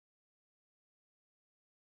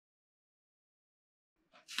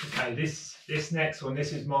Okay, this next one,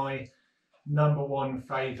 this is my #1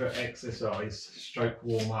 favourite exercise, stroke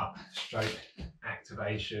warm up, stroke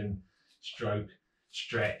activation, stroke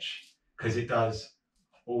stretch, because it does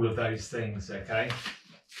all of those things, okay?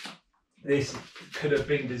 This could have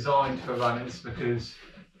been designed for runners because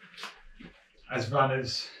as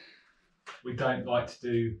runners, we don't like to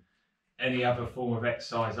do any other form of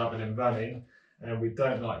exercise other than running, and we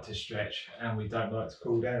don't like to stretch, and we don't like to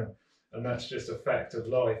cool down, and that's just a fact of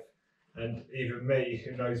life. And even me,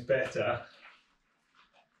 who knows better,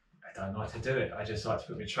 I don't like to do it. I just like to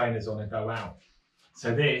put my trainers on and go out.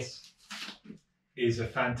 So this is a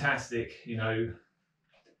fantastic, you know,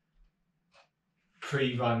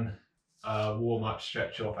 pre-run warm-up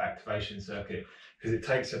stretch-off activation circuit, because it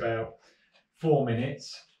takes about 4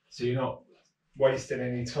 minutes, so you're not wasting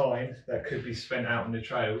any time that could be spent out on the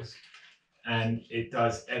trails, and it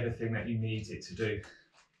does everything that you need it to do.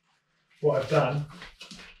 What I've done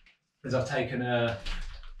is I've taken a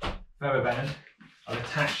feather band, I've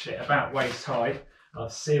attached it about waist high,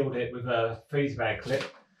 I've sealed it with a freeze bag clip,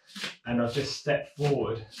 and I've just stepped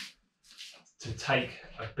forward to take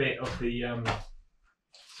a bit of the,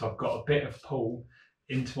 so I've got a bit of pull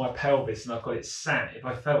into my pelvis, and I've got it sat. If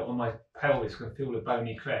I felt on my pelvis, I can feel the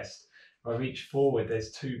bony crest. If I reach forward,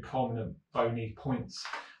 there's 2 prominent bony points,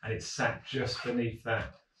 and it's sat just beneath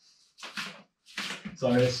that. So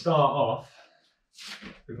I'm going to start off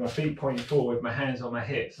with my feet pointing forward, my hands on my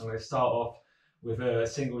hips. I'm going to start off with a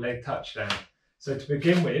single leg touchdown. So to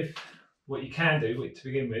begin with, what you can do to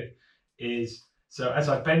begin with is, so as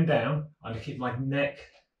I bend down, I'm going to keep my neck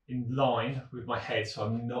in line with my head, so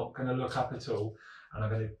I'm not going to look up at all, and I'm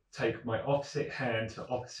going to take my opposite hand to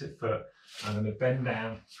opposite foot. I'm going to bend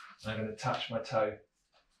down, and I'm going to touch my toe,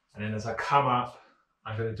 and then as I come up,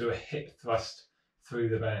 I'm going to do a hip thrust through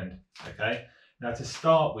the band. Okay, now to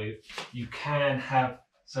start with, you can have,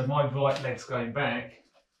 so my right leg's going back,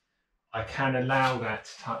 I can allow that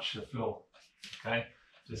to touch the floor. Okay,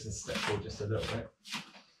 just to step forward just a little bit.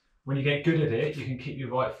 When you get good at it, you can keep your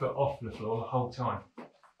right foot off the floor the whole time.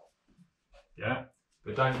 Yeah,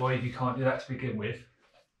 but don't worry if you can't do that to begin with.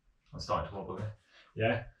 I'm starting to wobble there.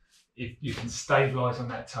 Yeah, if you can stabilise on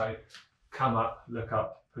that toe, come up, look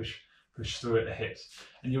up, push through at the hips,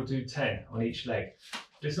 and you'll do 10 on each leg.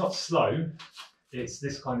 But it's not slow, it's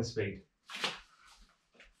this kind of speed.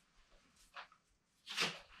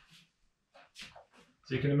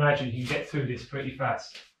 So you can imagine you can get through this pretty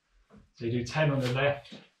fast. So you do 10 on the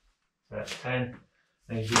left, so that's 10,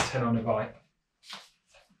 and you do 10 on the right.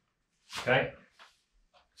 Okay.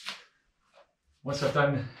 Once I've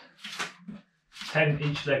done 10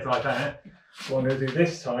 each leg like that, what I'm going to do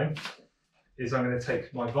this time is I'm going to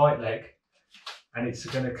take my right leg, and it's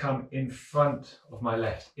going to come in front of my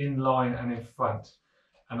left, in line and in front,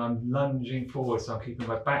 and I'm lunging forward, so I'm keeping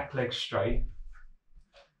my back leg straight,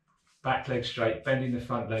 bending the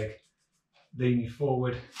front leg, leaning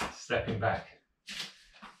forward, stepping back,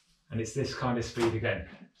 and it's this kind of speed again.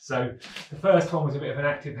 So the first one was a bit of an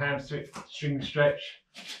active hamstring stretch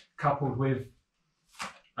coupled with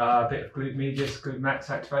a bit of glute medius, glute max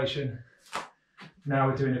activation. Now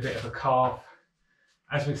we're doing a bit of a calf.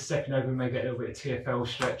 As we're stepping over, we may get a little bit of TFL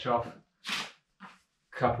stretch off,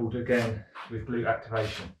 coupled again with glute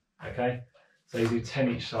activation. Okay, so you do 10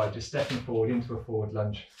 each side, just stepping forward into a forward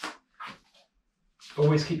lunge.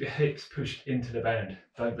 Always keep your hips pushed into the band.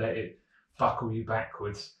 Don't let it buckle you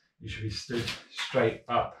backwards. You should be stood straight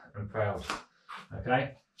up and proud.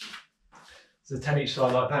 Okay, so 10 each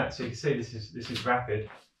side like that. So you can see this is rapid.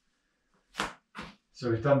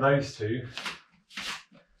 So we've done those 2.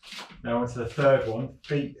 Now onto the third one.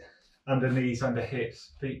 Feet under knees, under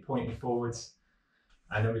hips, feet pointing forwards,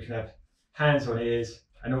 and then we can have hands on ears,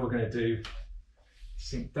 and all we're going to do is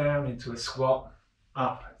sink down into a squat,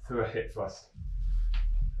 up through a hip thrust,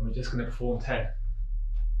 and we're just going to perform 10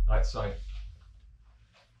 like so.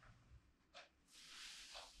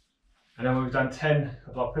 And then when we've done 10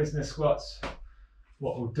 of our prisoner squats,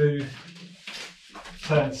 what we'll do,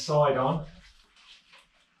 turn side on.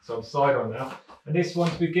 So I'm side on now. And this one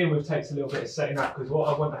to begin with takes a little bit of setting up, because what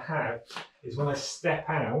I want to have is when I step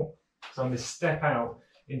out, so I'm going to step out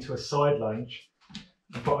into a side lunge,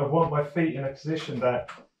 but I want my feet in a position that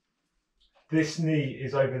this knee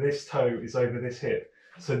is over this toe, is over this hip.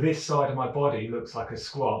 So this side of my body looks like a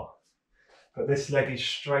squat, but this leg is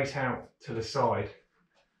straight out to the side.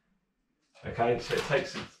 Okay, so it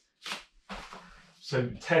takes, so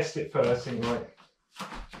test it first, and like,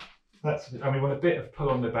 that's, and we want a bit of pull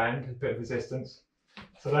on the band, a bit of resistance.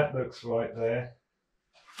 So that looks right there.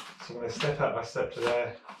 So when I step out, I step to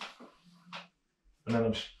there, and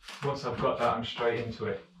then once I've got that, I'm straight into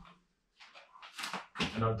it.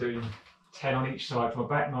 and I'm doing 10 on each side from my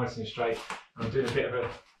back nice and straight. And I'm doing a bit of an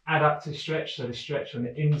adductor stretch, so the stretch on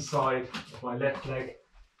the inside of my left leg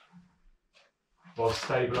while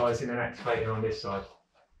stabilising and activating on this side.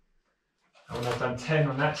 And when I've done 10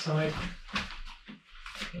 on that side,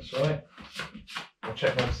 that's right, I'll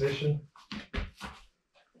check my position.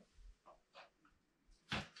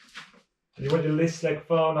 And you want your list leg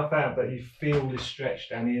far enough out that you feel the stretch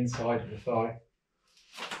down the inside of the thigh.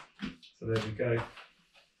 So there we go.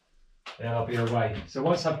 Then I'll be away. So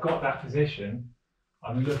once I've got that position,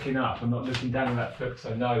 I'm looking up. I'm not looking down on that foot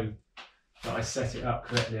because I know that I set it up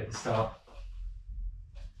correctly at the start.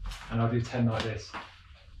 And I'll do 10 like this.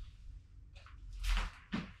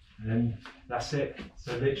 And then that's it.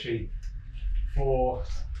 So literally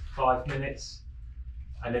 4-5 minutes,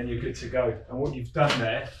 and then you're good to go. And what you've done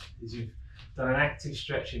there is you've done an active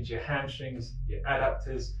stretch into your hamstrings, your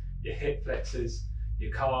adductors, your hip flexors,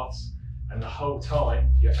 your calves, and the whole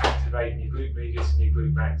time you're activating your glute medius and your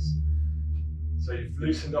glute max. So you've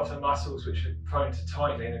loosened off the muscles which are prone to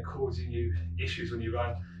tightening and causing you issues when you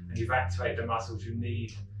run, and you've activated the muscles you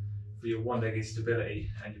need for your one-legged stability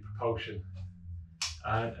and your propulsion.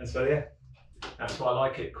 And so yeah, that's why I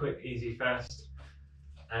like it: quick, easy, fast,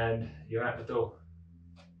 and you're out the door.